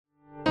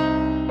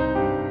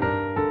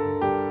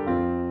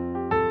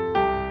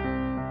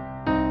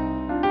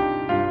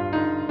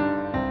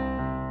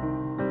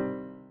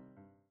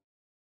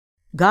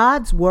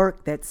God's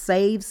work that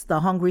saves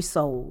the hungry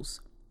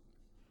souls.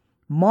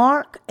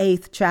 Mark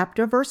 8th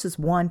chapter, verses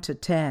 1 to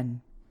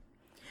 10.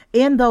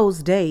 In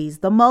those days,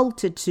 the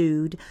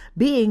multitude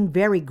being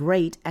very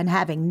great and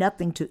having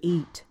nothing to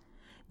eat,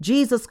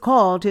 Jesus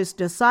called his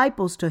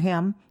disciples to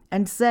him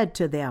and said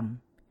to them,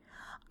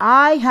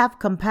 I have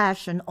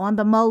compassion on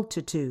the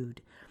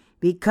multitude,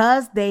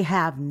 because they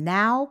have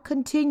now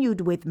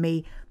continued with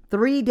me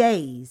 3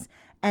 days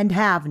and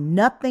have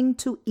nothing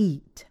to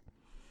eat.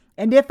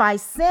 And if I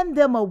send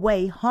them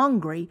away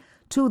hungry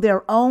to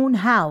their own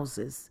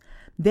houses,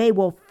 they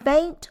will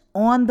faint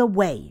on the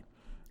way,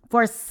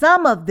 for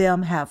some of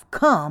them have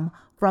come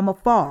from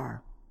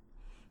afar.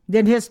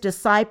 Then his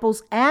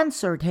disciples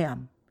answered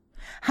him,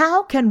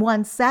 How can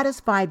one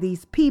satisfy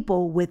these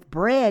people with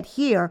bread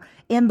here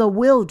in the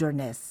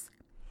wilderness?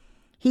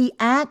 He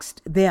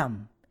asked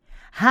them,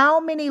 How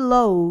many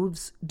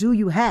loaves do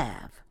you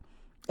have?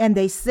 And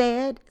they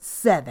said,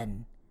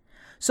 7.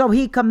 So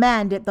he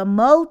commanded the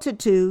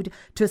multitude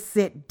to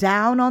sit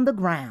down on the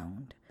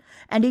ground.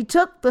 And he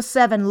took the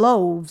 7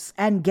 loaves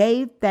and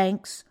gave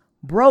thanks,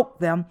 broke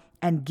them,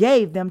 and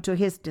gave them to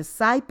his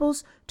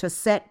disciples to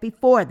set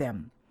before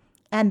them.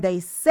 And they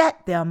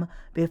set them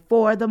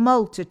before the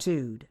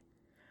multitude.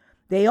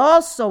 They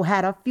also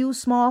had a few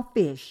small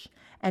fish,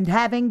 and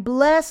having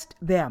blessed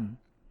them,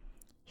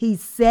 he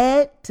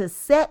said to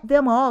set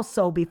them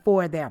also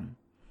before them.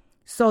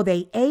 So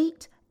they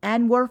ate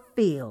and were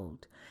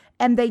filled.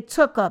 And they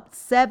took up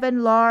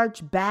 7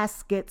 large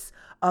baskets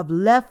of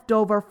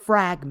leftover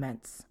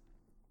fragments.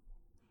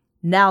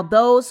 Now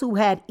those who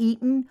had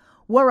eaten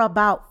were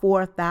about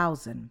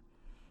 4,000.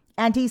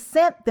 And he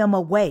sent them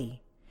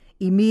away,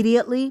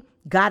 immediately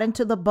got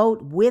into the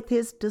boat with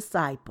his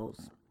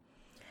disciples,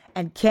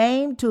 and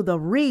came to the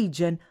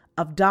region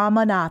of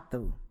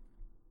Dalmanutha.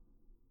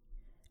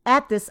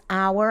 At this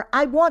hour,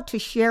 I want to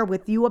share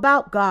with you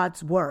about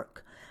God's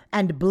work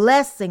and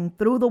blessing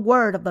through the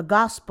word of the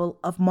Gospel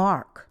of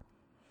Mark.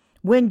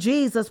 When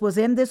Jesus was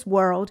in this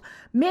world,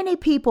 many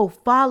people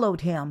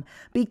followed him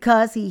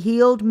because he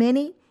healed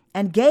many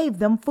and gave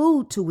them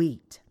food to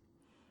eat.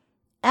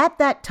 At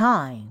that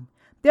time,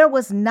 there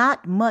was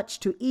not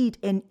much to eat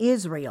in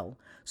Israel,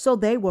 so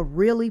they were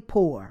really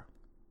poor.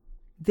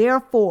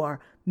 Therefore,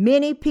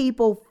 many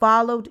people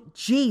followed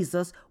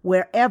Jesus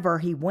wherever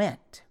he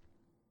went.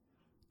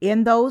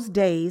 In those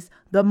days,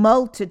 the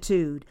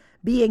multitude,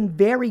 being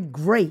very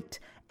great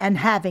and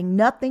having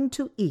nothing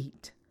to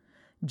eat,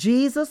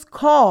 Jesus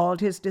called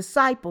his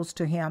disciples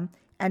to him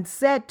and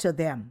said to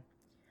them,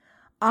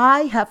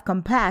 I have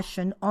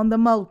compassion on the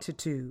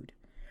multitude,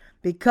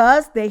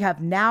 because they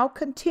have now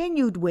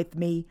continued with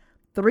me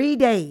 3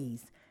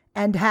 days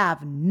and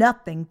have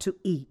nothing to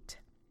eat.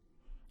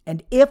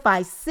 And if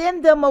I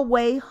send them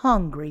away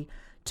hungry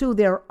to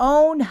their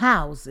own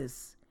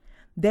houses,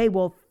 they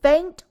will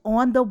faint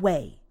on the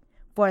way,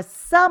 for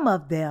some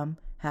of them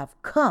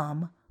have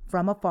come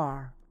from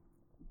afar.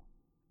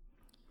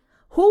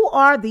 Who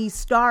are these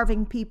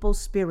starving people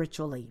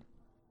spiritually?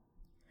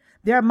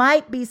 There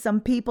might be some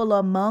people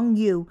among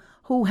you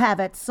who have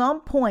at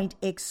some point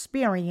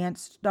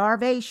experienced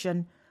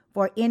starvation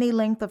for any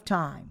length of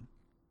time.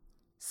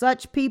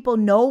 Such people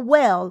know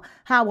well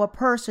how a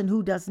person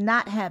who does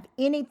not have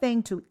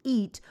anything to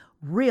eat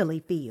really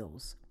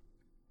feels.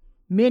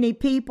 Many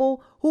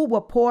people who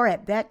were poor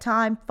at that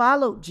time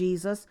followed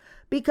Jesus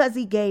because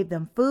he gave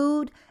them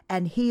food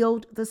and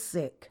healed the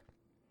sick.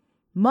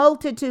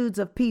 Multitudes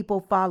of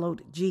people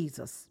followed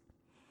Jesus.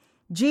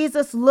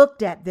 Jesus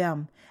looked at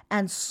them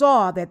and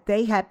saw that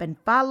they had been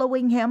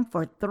following him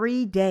for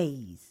 3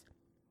 days.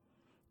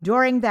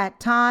 During that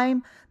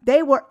time,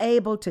 they were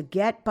able to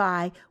get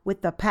by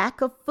with the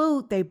pack of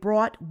food they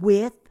brought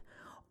with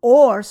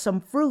or some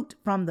fruit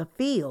from the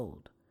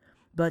field.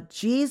 But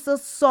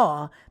Jesus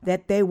saw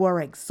that they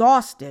were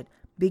exhausted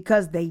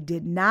because they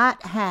did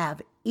not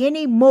have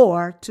any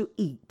more to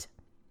eat.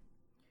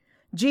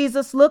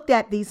 Jesus looked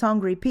at these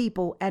hungry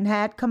people and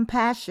had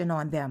compassion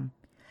on them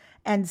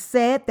and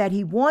said that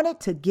he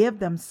wanted to give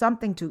them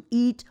something to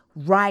eat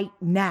right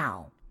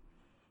now.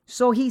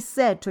 So he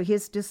said to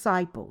his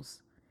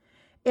disciples,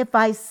 If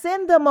I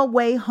send them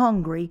away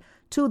hungry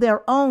to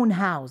their own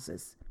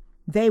houses,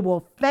 they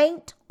will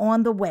faint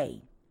on the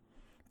way,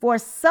 for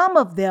some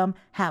of them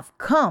have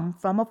come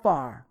from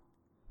afar.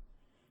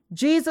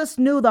 Jesus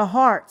knew the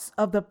hearts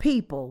of the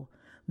people,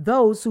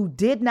 those who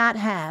did not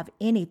have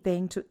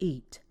anything to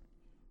eat.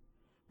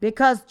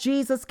 Because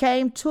Jesus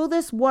came to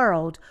this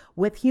world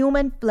with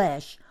human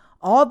flesh,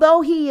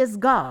 although he is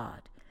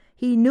God,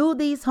 he knew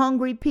these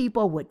hungry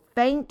people would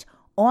faint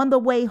on the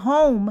way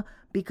home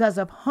because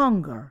of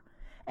hunger,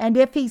 and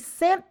if he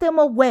sent them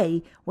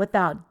away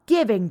without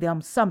giving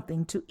them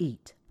something to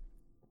eat.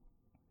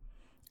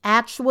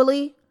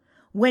 Actually,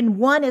 when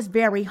one is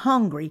very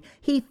hungry,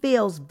 he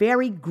feels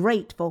very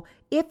grateful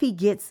if he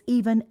gets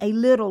even a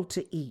little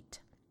to eat.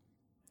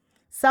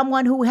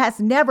 Someone who has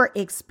never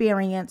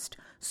experienced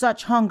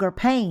such hunger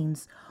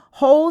pains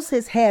holds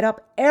his head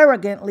up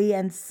arrogantly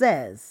and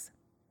says,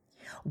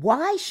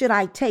 Why should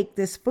I take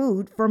this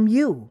food from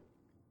you?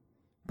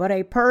 but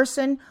a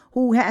person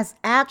who has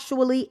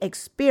actually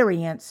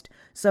experienced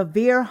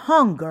severe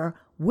hunger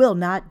will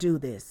not do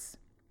this.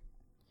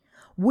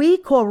 We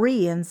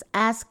Koreans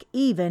ask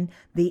even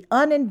the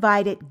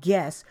uninvited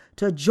guests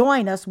to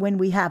join us when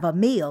we have a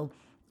meal,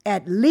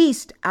 at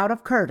least out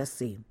of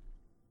courtesy.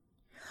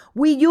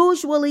 We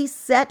usually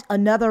set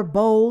another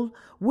bowl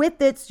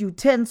with its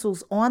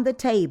utensils on the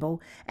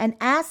table and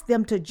ask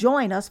them to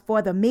join us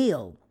for the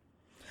meal.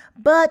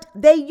 But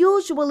they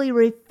usually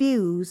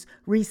refuse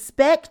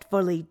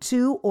respectfully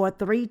 2 or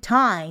 3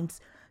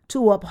 times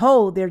to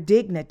uphold their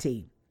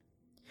dignity.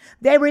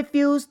 They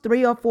refuse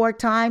 3 or 4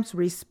 times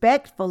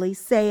respectfully,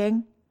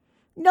 saying,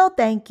 "No,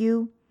 thank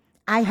you.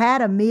 I had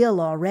a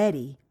meal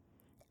already.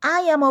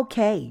 I am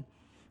okay.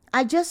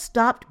 I just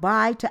stopped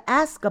by to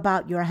ask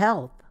about your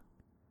health."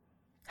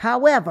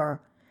 However,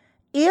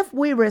 if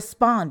we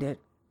responded,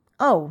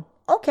 "Oh,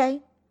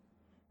 okay,"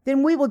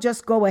 then we will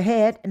just go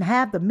ahead and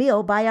have the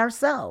meal by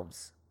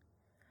ourselves.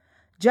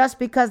 Just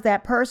because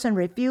that person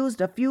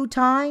refused a few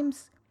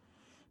times,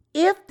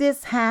 if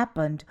this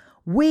happened,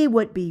 we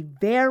would be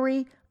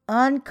very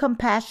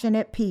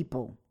uncompassionate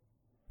people.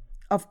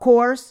 Of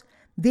course,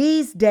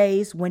 these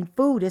days when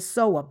food is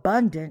so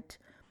abundant,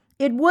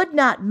 it would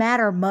not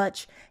matter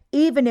much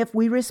even if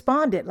we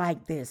responded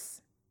like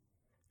this.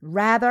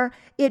 Rather,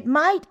 it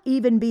might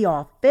even be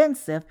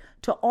offensive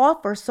to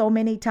offer so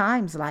many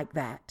times like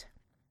that.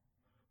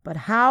 But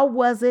how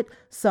was it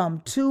some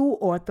 2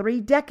 or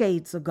 3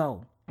 decades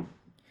ago?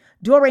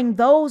 During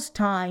those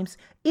times,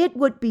 it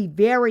would be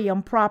very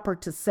improper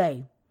to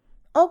say,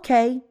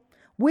 "Okay,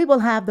 we will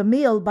have the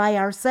meal by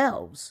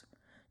ourselves,"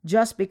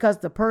 just because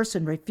the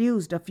person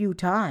refused a few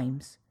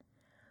times.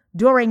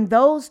 During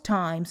those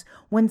times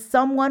when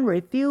someone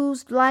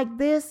refused like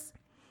this,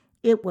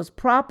 it was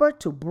proper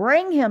to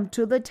bring him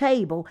to the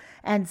table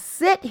and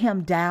sit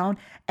him down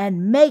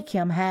and make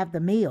him have the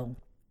meal.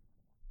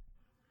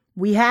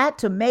 We had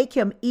to make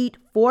him eat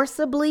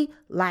forcibly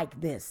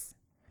like this.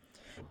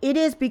 It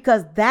is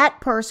because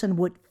that person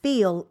would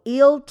feel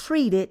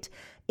ill-treated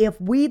if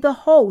we, the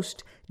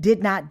host,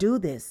 did not do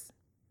this.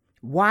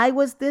 Why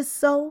was this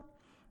so?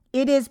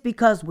 It is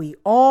because we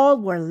all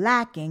were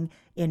lacking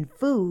in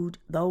food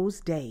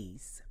those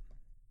days.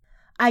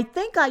 I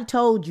think I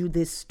told you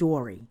this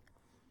story.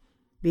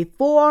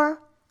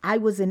 Before I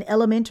was in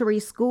elementary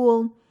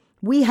school,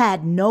 we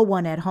had no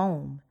one at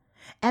home,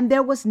 and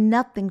there was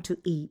nothing to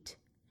eat.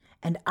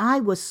 And I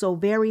was so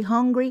very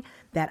hungry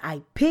that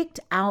I picked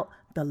out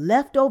the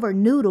leftover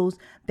noodles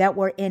that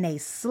were in a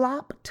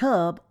slop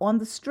tub on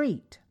the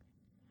street.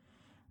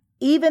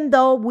 Even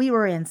though we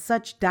were in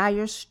such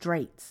dire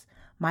straits,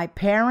 my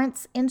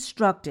parents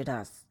instructed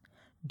us,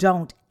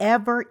 don't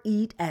ever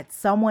eat at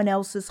someone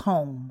else's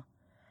home.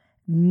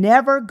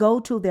 Never go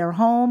to their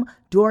home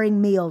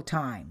during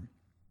mealtime.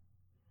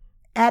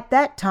 At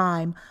that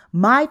time,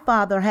 my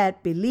father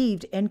had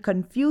believed in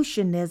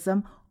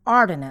Confucianism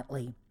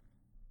ardently.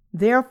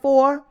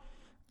 Therefore,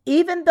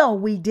 even though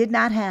we did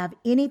not have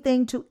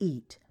anything to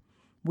eat,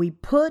 we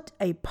put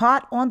a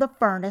pot on the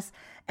furnace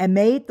and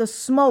made the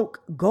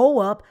smoke go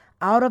up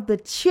out of the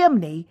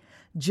chimney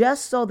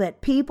just so that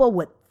people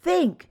would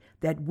think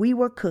that we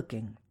were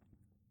cooking.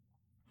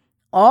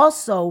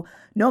 Also,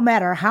 no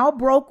matter how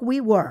broke we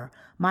were,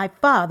 my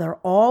father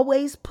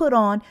always put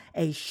on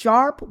a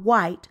sharp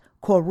white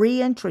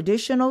Korean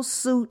traditional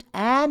suit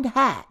and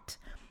hat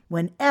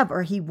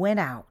whenever he went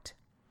out.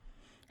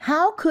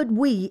 How could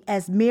we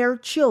as mere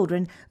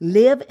children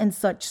live in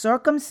such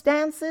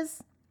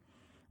circumstances?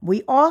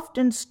 We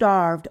often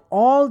starved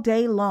all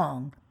day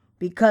long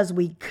because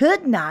we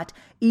could not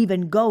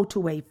even go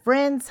to a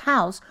friend's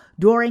house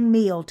during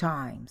meal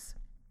times.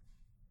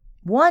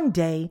 One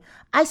day,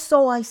 I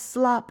saw a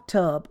slop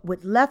tub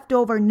with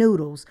leftover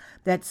noodles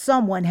that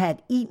someone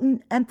had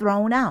eaten and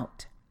thrown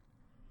out.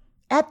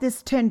 At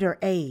this tender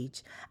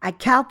age, I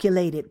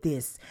calculated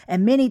this,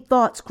 and many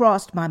thoughts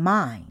crossed my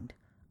mind.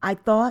 I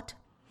thought,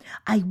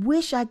 I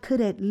wish I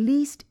could at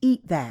least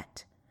eat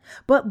that.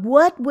 But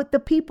what would the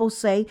people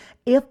say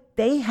if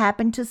they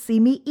happened to see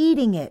me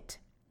eating it?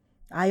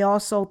 I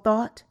also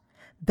thought,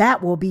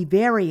 that will be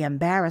very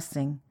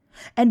embarrassing.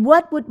 And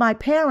what would my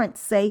parents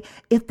say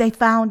if they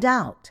found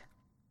out?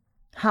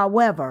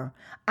 However,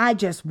 I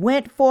just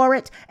went for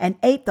it and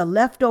ate the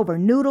leftover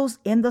noodles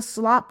in the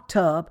slop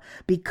tub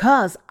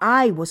because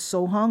I was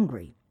so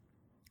hungry.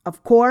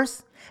 Of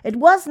course, it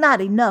was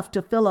not enough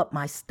to fill up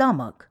my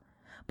stomach,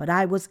 but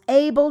I was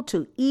able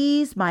to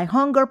ease my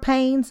hunger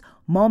pains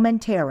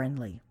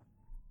momentarily.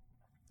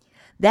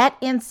 That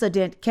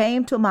incident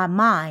came to my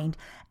mind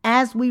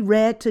as we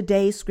read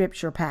today's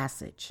scripture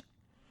passage.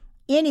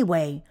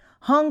 Anyway,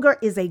 hunger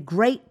is a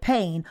great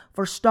pain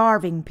for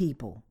starving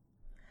people.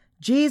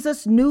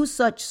 Jesus knew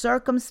such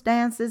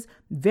circumstances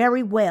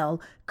very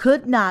well,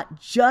 could not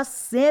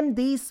just send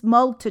these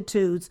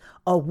multitudes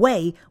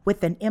away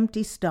with an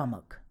empty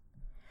stomach.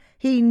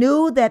 He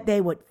knew that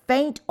they would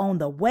faint on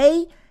the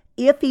way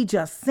if he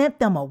just sent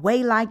them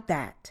away like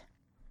that.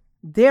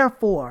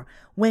 Therefore,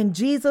 when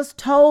Jesus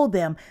told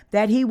them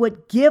that he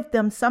would give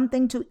them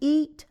something to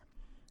eat,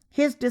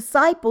 His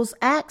disciples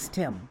asked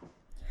him,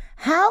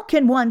 "How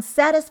can one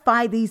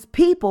satisfy these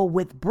people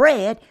with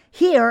bread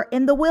here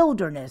in the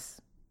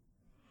wilderness?"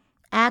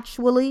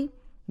 Actually,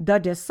 the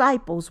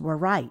disciples were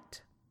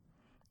right.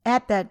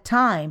 At that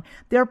time,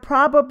 there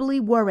probably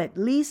were at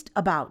least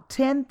about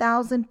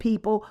 10,000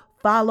 people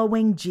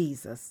following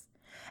Jesus.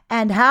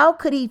 And how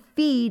could he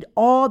feed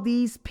all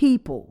these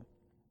people?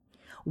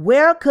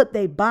 Where could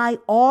they buy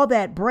all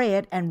that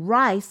bread and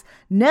rice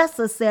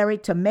necessary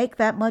to make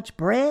that much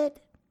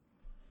bread?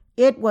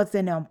 It was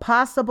an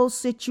impossible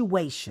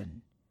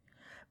situation.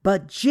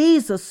 But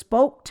Jesus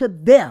spoke to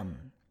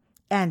them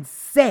and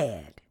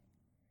said,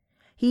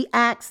 he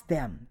asked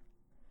them,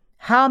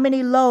 "How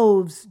many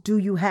loaves do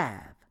you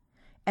have?"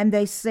 And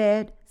they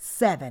said,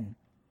 7.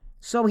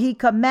 So he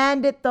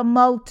commanded the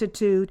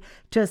multitude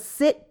to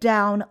sit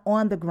down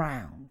on the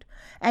ground.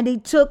 And he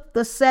took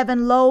the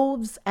 7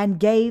 loaves and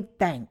gave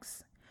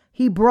thanks.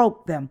 He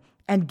broke them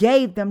and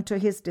gave them to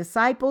his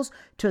disciples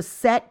to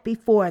set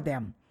before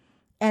them.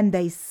 And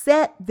they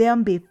set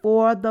them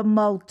before the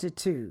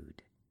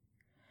multitude.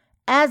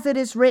 As it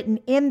is written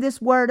in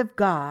this word of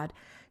God,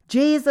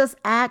 Jesus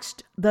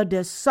asked the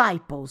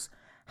disciples,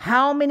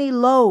 "How many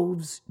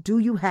loaves do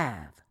you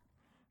have?"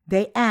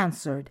 They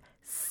answered,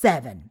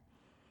 7.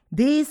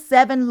 These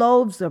 7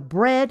 loaves of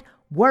bread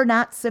were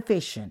not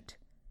sufficient.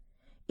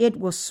 It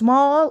was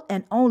small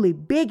and only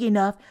big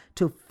enough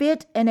to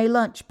fit in a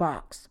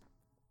lunchbox.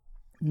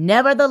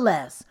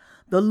 Nevertheless,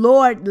 the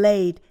Lord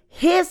laid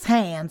his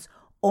hands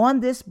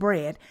on this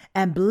bread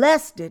and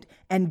blessed it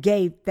and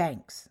gave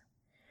thanks.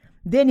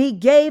 Then he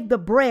gave the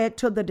bread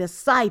to the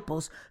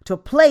disciples to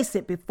place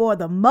it before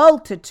the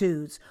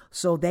multitudes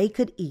so they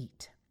could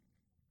eat.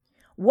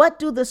 What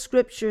do the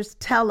scriptures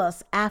tell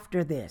us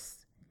after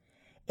this?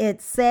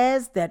 It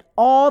says that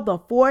all the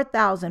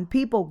 4,000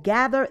 people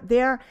gathered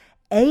there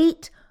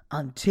ate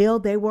until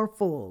they were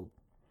full.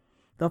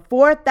 The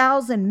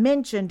 4,000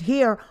 mentioned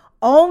here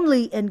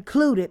only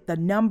included the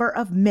number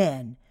of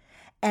men,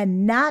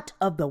 and not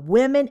of the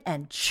women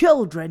and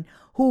children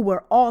who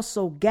were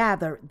also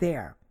gathered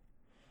there.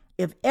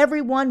 If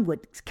everyone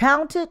would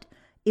count it,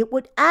 it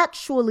would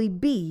actually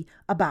be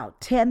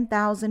about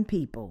 10,000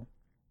 people.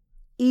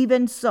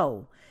 Even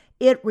so,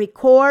 it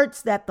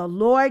records that the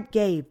Lord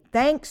gave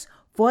thanks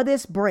for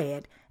this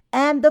bread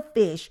and the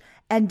fish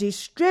and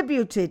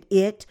distributed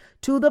it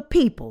to the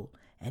people,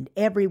 and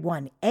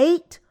everyone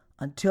ate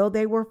until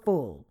they were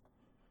full.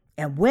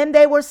 And when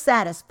they were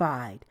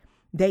satisfied,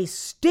 they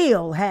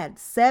still had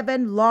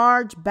 7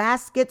 large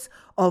baskets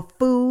of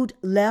food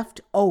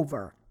left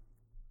over.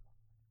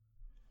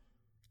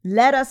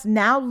 Let us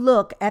now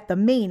look at the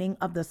meaning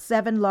of the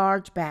 7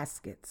 large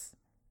baskets.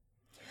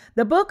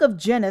 The book of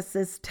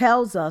Genesis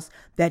tells us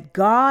that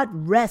God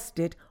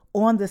rested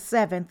on the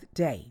 7th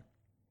day.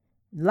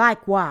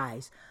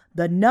 Likewise,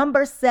 the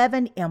number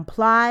 7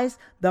 implies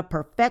the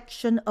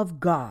perfection of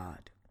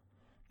God.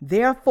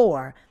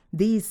 Therefore,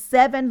 these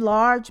 7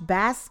 large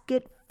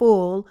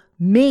basketful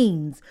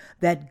means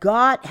that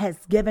God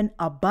has given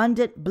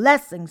abundant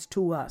blessings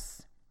to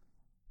us.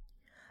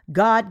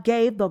 God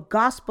gave the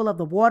gospel of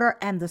the water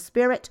and the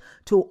Spirit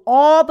to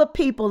all the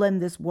people in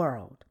this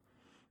world.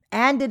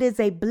 And it is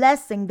a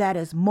blessing that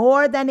is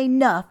more than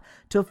enough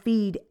to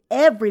feed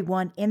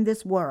everyone in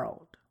this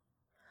world.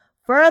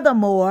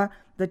 Furthermore,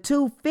 the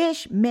 2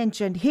 fish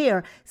mentioned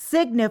here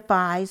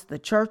signifies the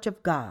church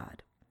of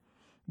God.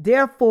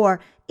 Therefore,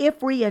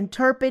 if we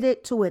interpret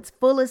it to its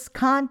fullest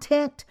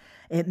content,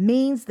 it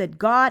means that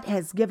God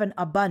has given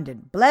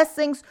abundant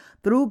blessings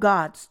through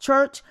God's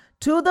church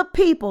to the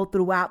people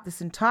throughout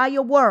this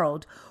entire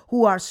world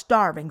who are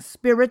starving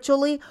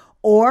spiritually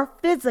or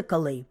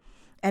physically,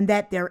 and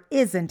that there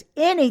isn't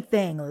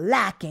anything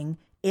lacking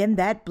in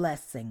that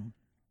blessing.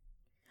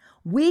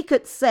 We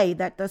could say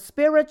that the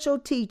spiritual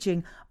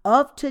teaching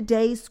of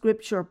today's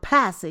scripture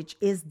passage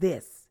is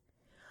this: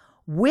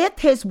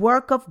 with his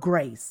work of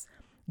grace,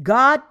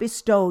 God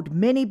bestowed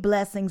many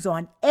blessings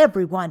on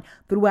everyone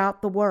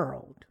throughout the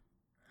world.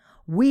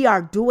 We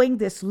are doing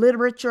this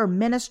literature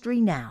ministry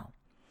now.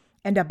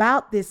 And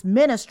about this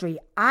ministry,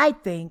 I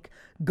think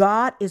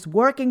God is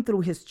working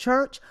through his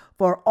church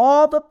for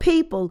all the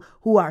people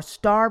who are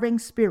starving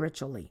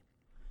spiritually.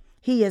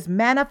 He is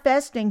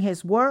manifesting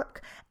his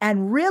work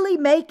and really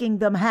making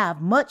them have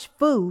much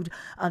food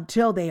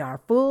until they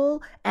are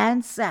full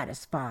and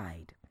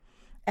satisfied,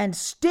 and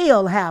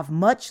still have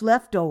much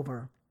left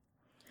over.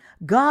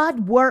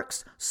 God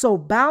works so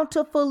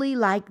bountifully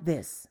like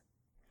this.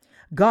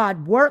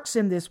 God works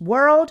in this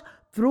world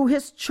through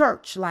his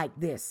church like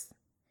this.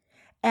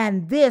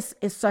 And this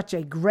is such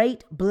a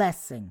great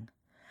blessing.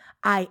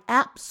 I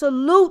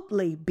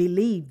absolutely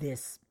believe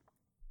this.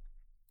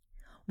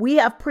 We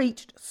have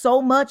preached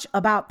so much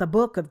about the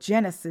book of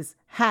Genesis,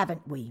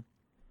 haven't we?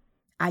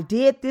 I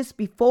did this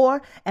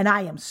before, and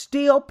I am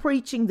still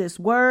preaching this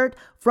word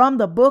from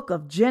the book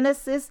of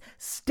Genesis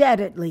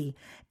steadily,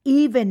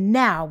 even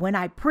now when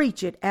I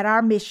preach it at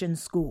our mission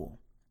school.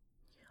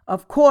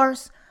 Of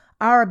course,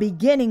 our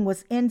beginning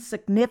was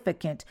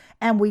insignificant,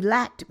 and we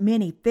lacked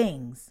many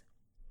things.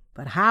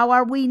 But how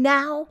are we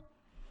now?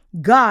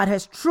 God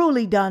has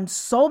truly done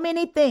so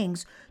many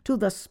things to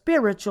the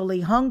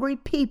spiritually hungry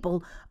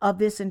people of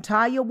this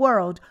entire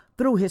world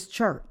through his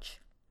church.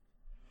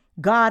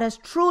 God has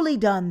truly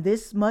done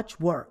this much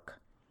work.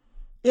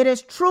 It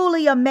is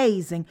truly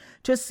amazing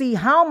to see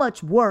how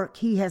much work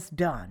he has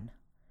done.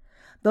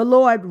 The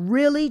Lord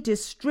really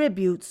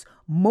distributes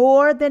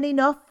more than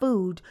enough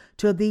food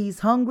to these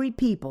hungry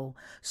people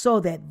so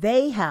that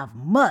they have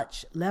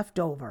much left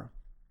over.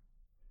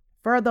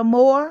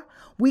 Furthermore,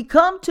 we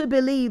come to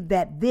believe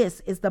that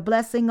this is the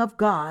blessing of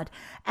God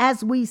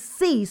as we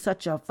see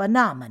such a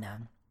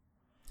phenomenon.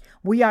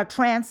 We are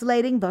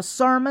translating the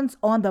sermons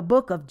on the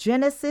book of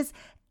Genesis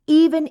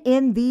even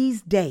in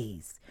these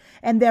days.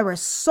 And there is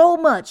so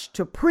much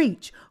to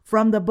preach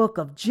from the book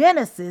of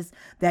Genesis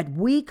that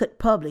we could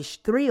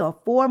publish 3 or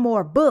 4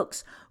 more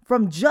books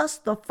from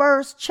just the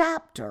first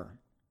chapter.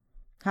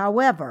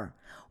 However,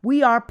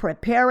 we are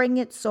preparing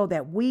it so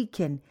that we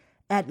can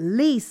at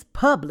least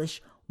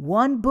publish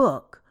 1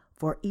 book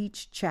for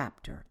each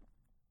chapter.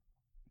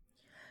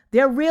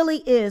 There really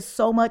is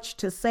so much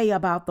to say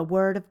about the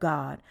Word of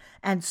God,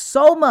 and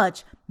so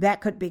much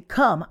that could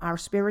become our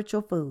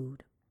spiritual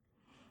food.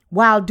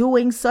 While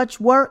doing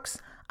such works,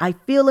 I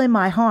feel in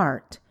my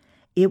heart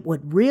it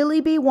would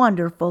really be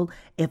wonderful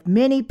if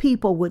many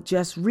people would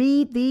just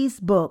read these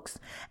books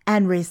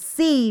and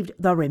receive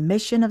the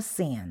remission of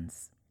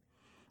sins.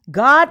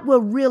 God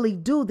will really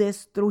do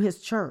this through his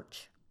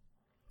church.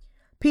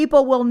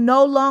 People will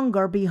no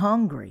longer be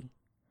hungry.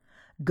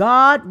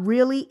 God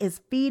really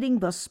is feeding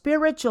the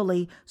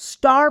spiritually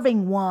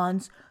starving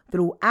ones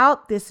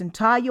throughout this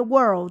entire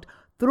world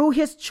through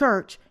his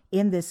church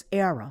in this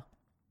era.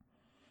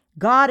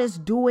 God is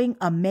doing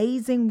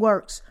amazing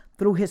works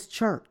through his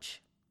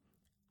church.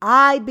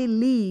 I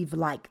believe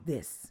like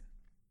this.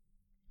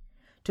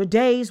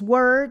 Today's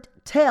word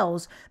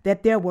tells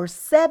that there were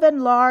 7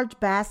 large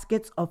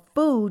baskets of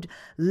food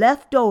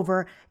left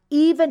over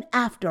even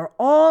after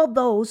all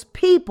those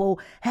people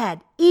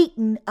had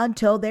eaten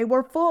until they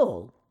were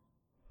full.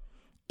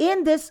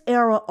 In this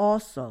era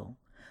also,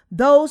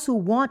 those who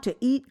want to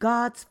eat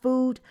God's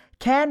food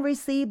can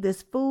receive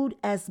this food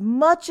as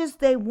much as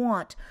they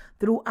want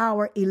through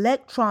our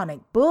electronic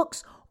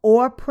books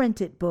or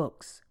printed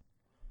books.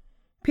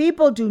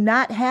 People do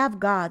not have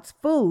God's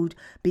food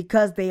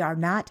because they are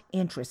not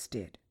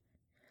interested.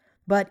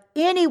 But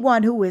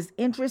anyone who is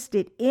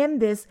interested in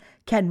this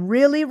can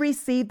really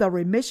receive the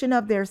remission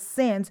of their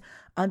sins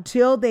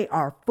until they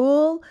are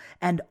full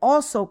and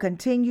also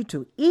continue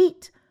to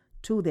eat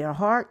to their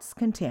heart's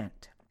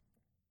content.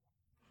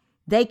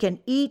 They can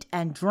eat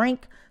and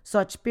drink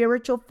such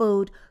spiritual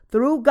food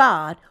through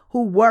God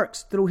who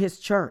works through his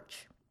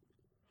church.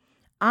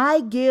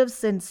 I give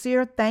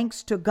sincere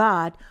thanks to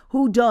God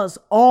who does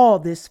all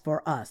this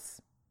for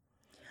us.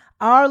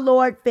 Our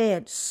Lord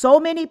fed so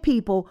many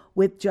people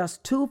with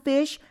just 2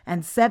 fish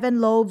and 7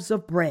 loaves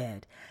of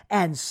bread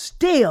and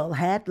still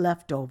had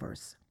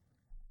leftovers.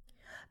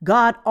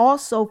 God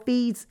also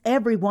feeds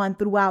everyone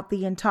throughout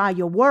the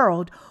entire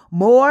world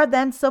more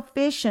than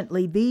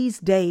sufficiently these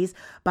days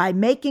by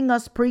making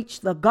us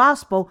preach the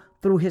gospel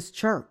through his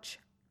church.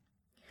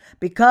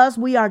 Because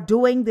we are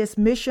doing this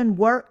mission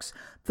works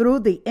through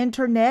the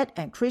internet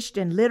and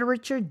Christian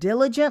literature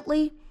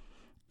diligently,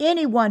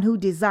 anyone who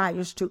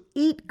desires to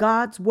eat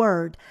God's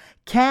word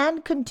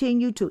can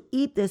continue to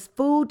eat this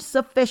food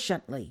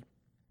sufficiently.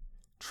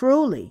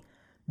 Truly,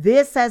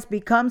 this has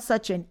become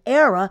such an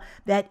era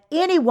that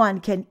anyone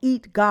can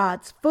eat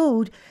God's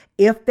food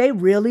if they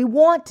really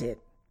want it.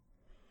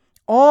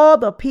 All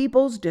the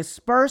peoples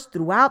dispersed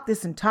throughout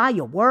this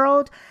entire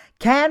world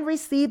can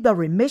receive the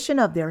remission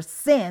of their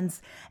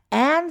sins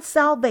and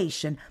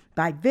salvation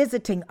by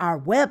visiting our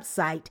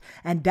website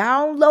and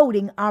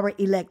downloading our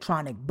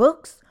electronic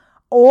books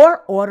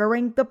or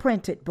ordering the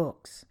printed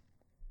books.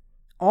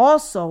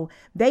 Also,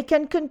 they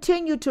can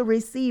continue to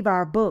receive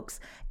our books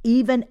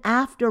even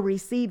after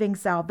receiving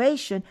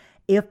salvation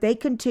if they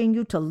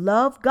continue to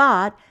love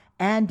God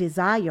and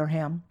desire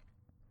him.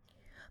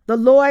 The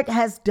Lord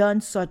has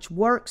done such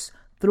works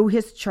through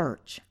his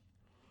church.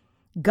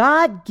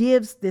 God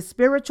gives the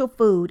spiritual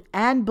food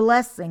and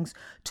blessings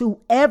to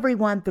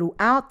everyone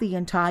throughout the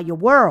entire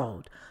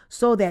world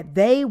so that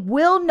they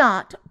will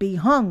not be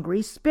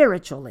hungry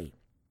spiritually.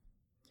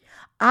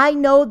 I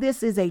know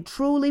this is a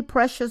truly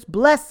precious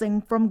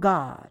blessing from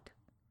God.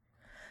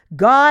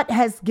 God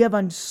has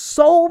given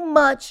so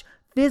much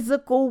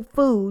physical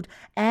food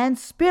and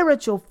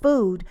spiritual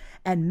food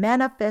and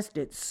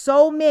manifested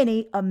so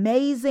many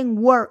amazing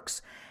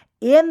works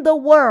in the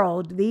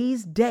world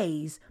these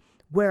days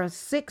where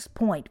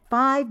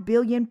 6.5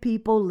 billion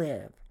people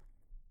live.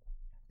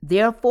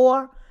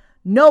 Therefore,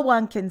 no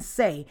one can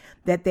say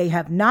that they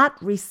have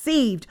not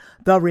received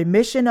the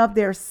remission of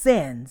their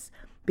sins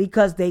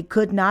because they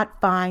could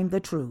not find the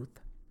truth.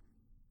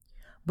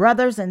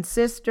 Brothers and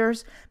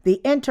sisters, the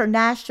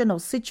international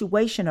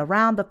situation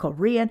around the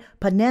Korean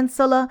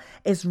Peninsula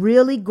is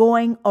really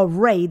going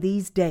awry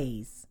these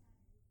days.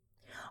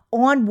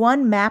 On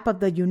one map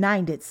of the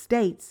United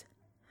States,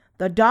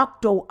 the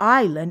Dokdo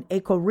Island,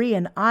 a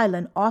Korean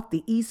island off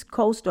the east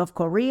coast of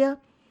Korea,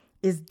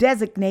 is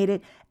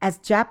designated as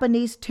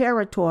Japanese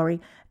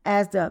territory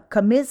as the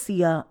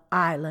Kamisea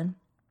Island.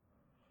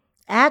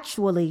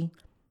 Actually,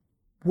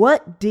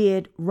 what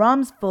did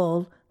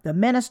Rumsfeld, the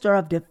Minister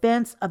of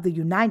Defense of the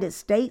United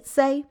States,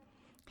 say?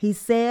 He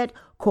said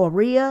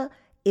Korea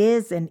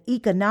is an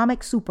economic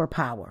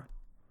superpower.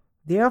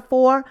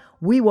 Therefore,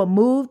 we will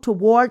move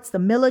towards the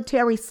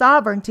military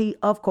sovereignty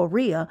of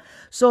Korea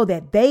so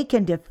that they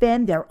can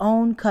defend their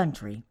own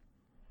country.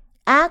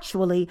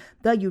 Actually,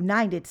 the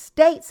United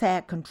States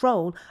had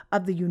control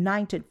of the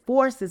united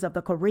forces of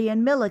the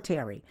Korean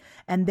military,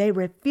 and they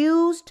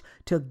refused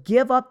to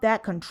give up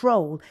that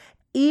control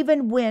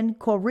even when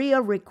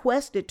Korea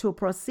requested to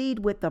proceed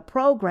with the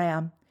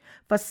program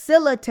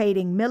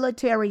facilitating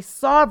military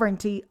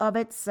sovereignty of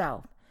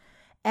itself.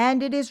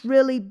 And it is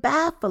really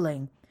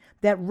baffling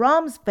that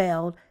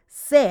Rumsfeld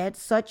said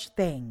such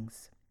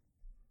things.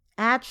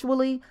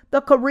 Actually,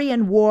 the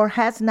Korean War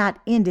has not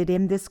ended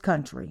in this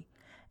country.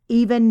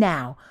 Even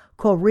now,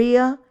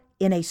 Korea,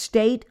 in a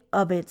state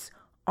of its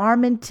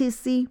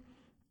armistice,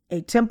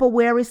 a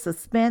temporary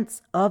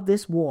suspense of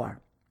this war.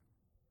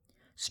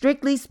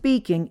 Strictly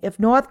speaking, if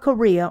North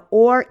Korea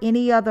or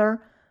any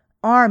other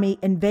army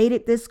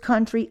invaded this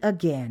country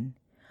again,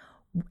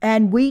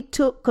 and we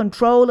took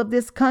control of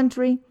this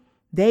country,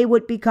 they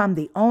would become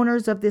the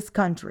owners of this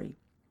country.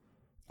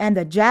 And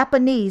the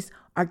Japanese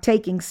are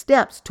taking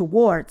steps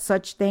toward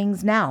such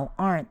things now,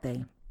 aren't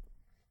they?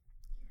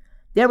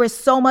 There is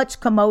so much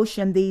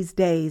commotion these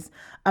days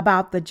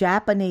about the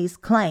Japanese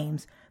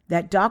claims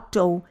that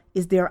Dokdo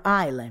is their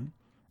island,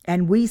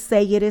 and we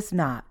say it is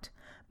not.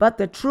 But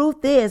the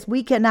truth is,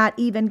 we cannot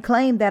even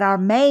claim that our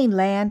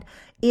mainland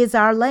is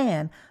our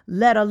land,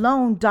 let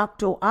alone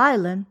Dokdo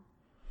Island,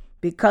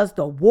 because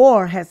the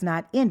war has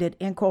not ended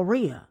in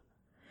Korea.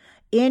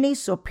 Any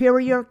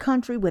superior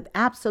country with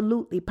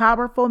absolutely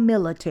powerful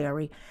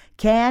military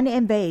can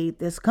invade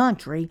this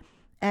country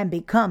and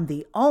become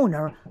the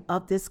owner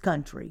of this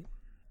country.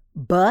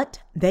 But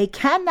they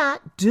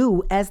cannot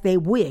do as they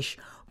wish,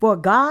 for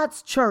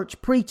God's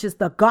church preaches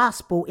the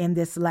gospel in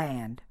this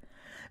land.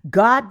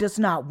 God does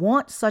not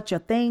want such a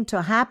thing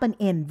to happen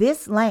in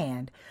this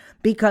land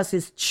because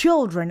his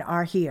children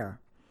are here.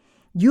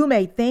 You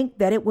may think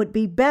that it would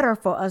be better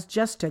for us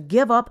just to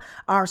give up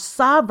our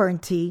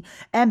sovereignty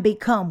and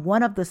become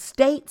one of the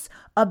states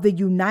of the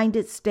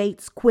United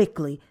States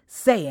quickly,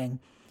 saying,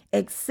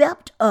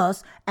 accept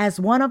us as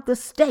one of the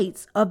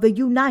states of the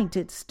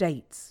United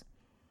States.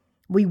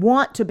 We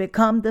want to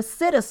become the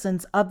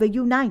citizens of the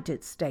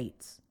United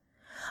States.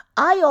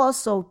 I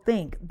also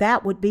think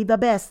that would be the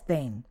best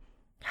thing.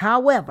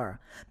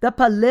 However, the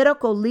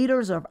political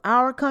leaders of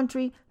our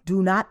country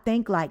do not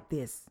think like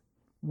this.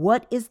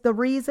 What is the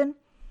reason?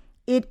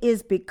 It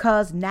is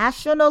because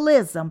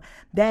nationalism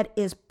that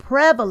is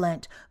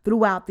prevalent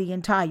throughout the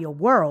entire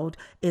world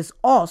is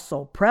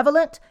also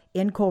prevalent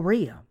in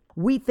Korea.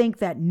 We think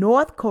that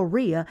North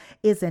Korea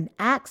is an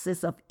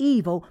axis of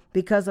evil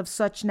because of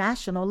such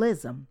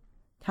nationalism.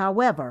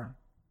 However,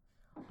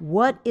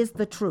 what is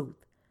the truth?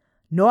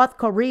 North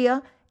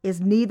Korea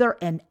is neither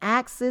an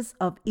axis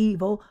of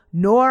evil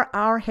nor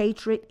our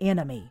hatred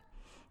enemy.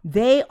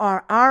 They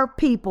are our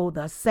people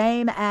the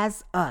same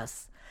as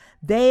us.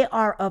 They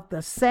are of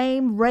the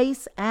same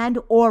race and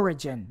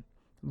origin.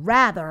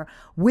 Rather,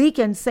 we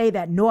can say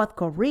that North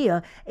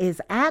Korea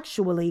is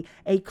actually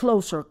a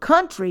closer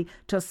country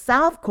to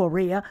South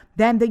Korea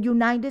than the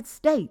United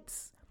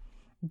States.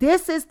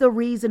 This is the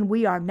reason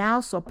we are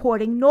now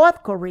supporting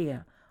North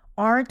Korea,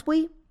 aren't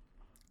we?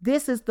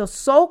 This is the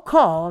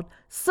so-called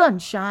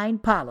sunshine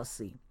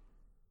policy.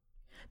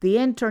 The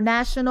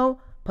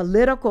international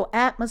political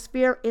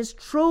atmosphere is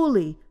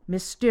truly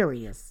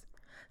mysterious.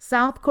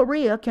 South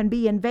Korea can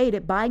be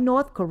invaded by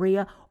North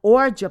Korea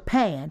or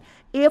Japan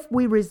if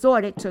we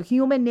resorted to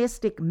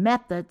humanistic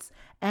methods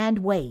and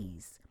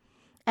ways.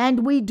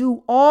 And we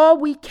do all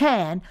we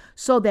can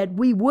so that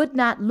we would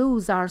not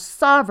lose our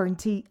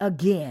sovereignty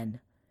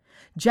again.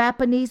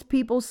 Japanese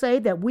people say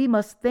that we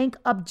must think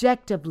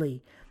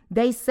objectively.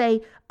 They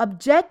say,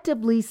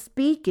 objectively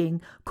speaking,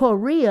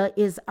 Korea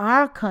is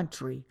our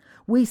country.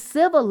 We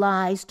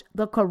civilized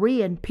the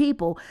Korean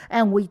people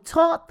and we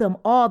taught them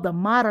all the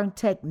modern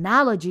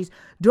technologies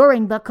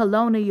during the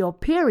colonial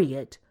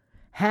period,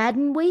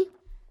 hadn't we?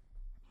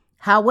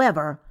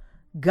 However,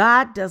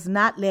 God does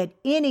not let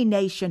any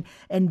nation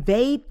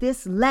invade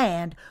this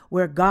land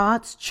where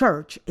God's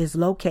church is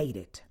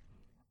located.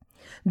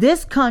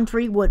 This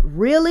country would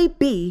really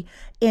be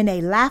in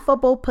a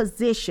laughable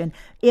position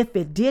if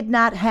it did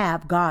not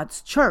have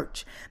God's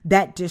church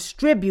that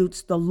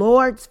distributes the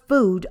Lord's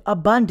food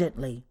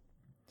abundantly.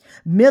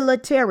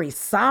 Military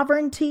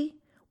sovereignty?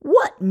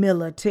 What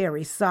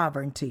military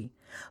sovereignty?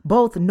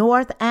 Both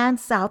North and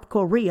South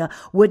Korea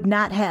would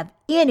not have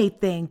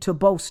anything to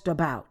boast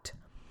about.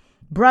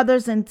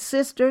 Brothers and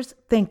sisters,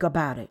 think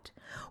about it.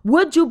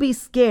 Would you be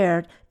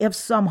scared if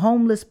some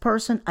homeless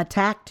person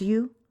attacked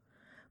you?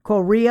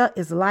 Korea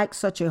is like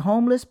such a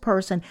homeless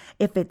person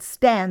if it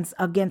stands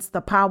against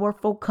the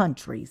powerful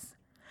countries.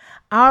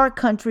 Our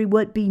country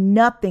would be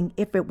nothing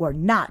if it were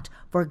not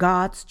for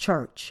God's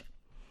church.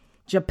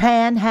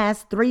 Japan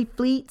has 3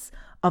 fleets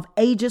of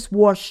Aegis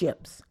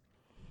warships.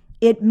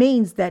 It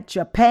means that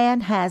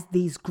Japan has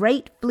these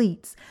great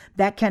fleets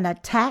that can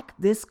attack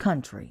this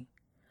country.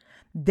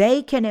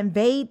 They can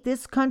invade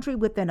this country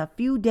within a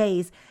few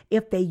days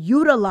if they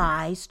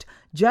utilized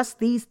just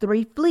these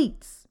 3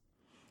 fleets.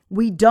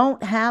 We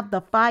don't have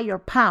the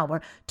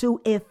firepower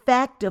to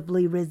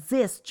effectively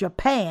resist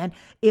Japan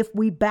if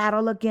we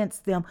battle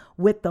against them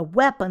with the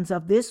weapons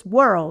of this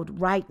world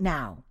right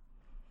now.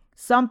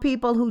 Some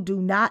people who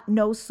do not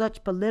know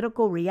such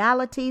political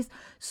realities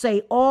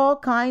say all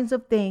kinds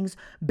of things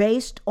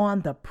based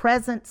on the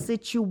present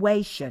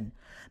situation,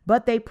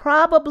 but they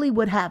probably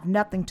would have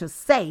nothing to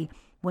say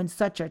when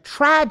such a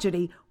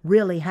tragedy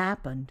really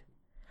happened.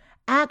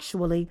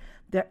 Actually,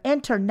 the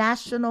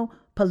international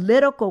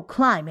political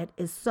climate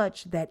is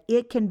such that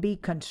it can be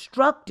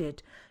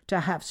constructed to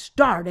have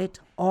started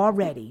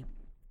already.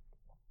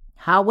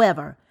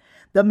 However,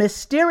 the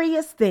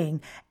mysterious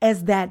thing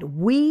is that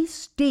we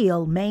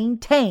still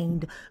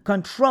maintained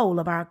control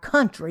of our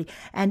country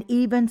and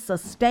even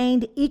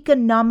sustained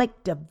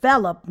economic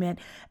development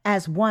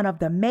as one of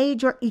the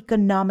major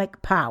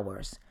economic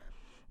powers.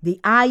 The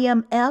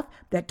IMF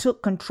that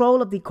took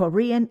control of the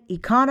Korean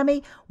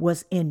economy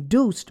was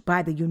induced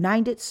by the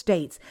United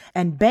States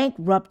and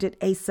bankrupted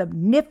a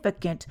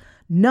significant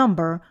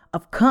number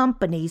of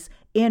companies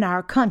in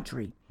our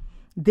country.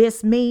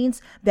 This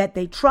means that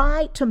they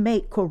tried to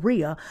make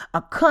Korea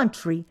a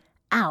country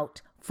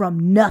out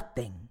from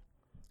nothing.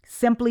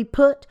 Simply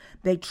put,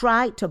 they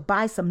tried to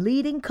buy some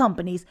leading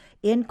companies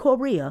in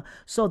Korea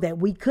so that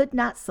we could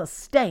not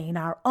sustain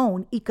our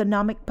own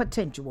economic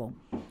potential.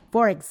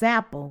 For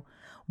example,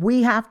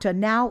 we have to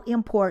now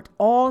import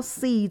all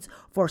seeds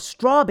for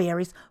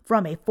strawberries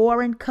from a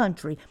foreign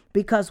country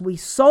because we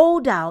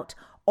sold out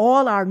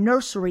all our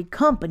nursery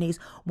companies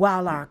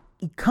while our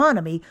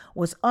economy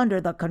was under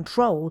the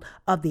control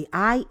of the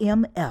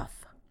IMF.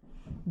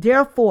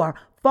 Therefore,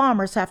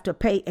 farmers have to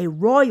pay a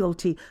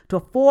royalty to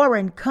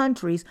foreign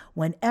countries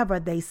whenever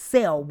they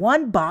sell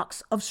 1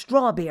 box of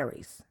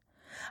strawberries.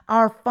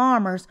 Our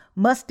farmers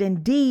must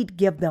indeed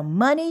give them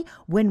money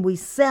when we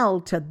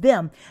sell to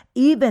them,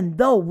 even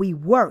though we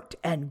worked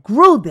and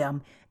grew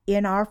them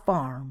in our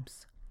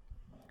farms.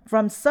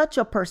 From such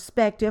a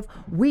perspective,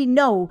 we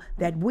know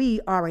that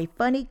we are a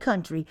funny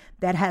country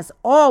that has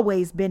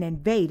always been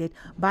invaded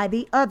by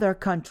the other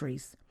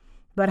countries.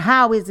 But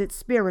how is it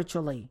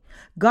spiritually?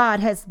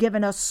 God has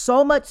given us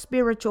so much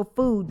spiritual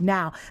food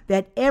now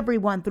that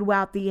everyone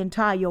throughout the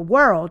entire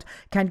world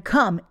can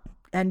come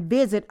and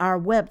visit our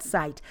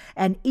website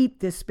and eat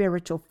this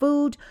spiritual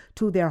food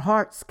to their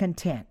heart's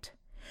content.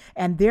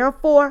 And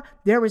therefore,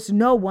 there is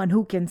no one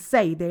who can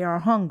say they are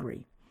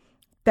hungry.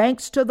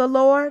 Thanks to the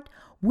Lord,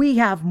 we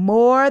have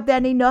more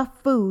than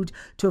enough food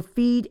to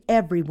feed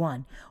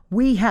everyone.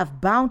 We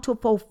have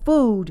bountiful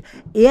food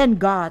in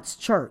God's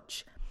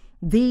church.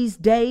 These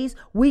days,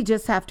 we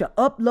just have to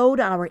upload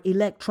our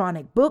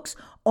electronic books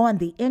on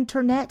the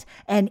internet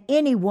and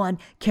anyone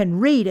can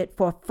read it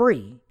for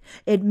free.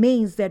 It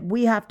means that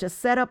we have to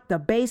set up the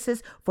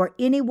basis for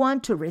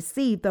anyone to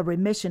receive the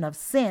remission of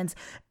sins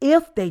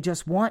if they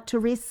just want to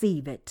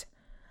receive it.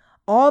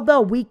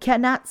 Although we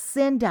cannot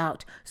send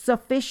out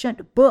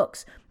sufficient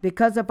books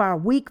because of our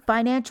weak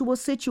financial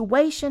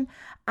situation,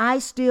 I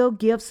still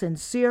give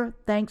sincere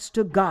thanks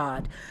to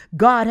God.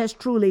 God has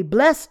truly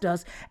blessed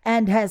us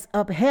and has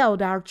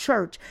upheld our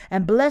church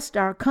and blessed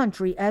our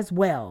country as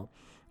well.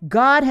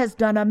 God has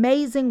done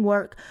amazing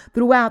work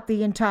throughout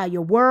the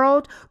entire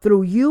world,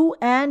 through you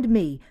and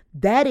me,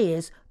 that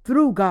is,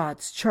 through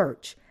God's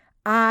church.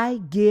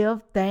 I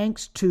give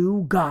thanks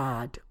to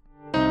God.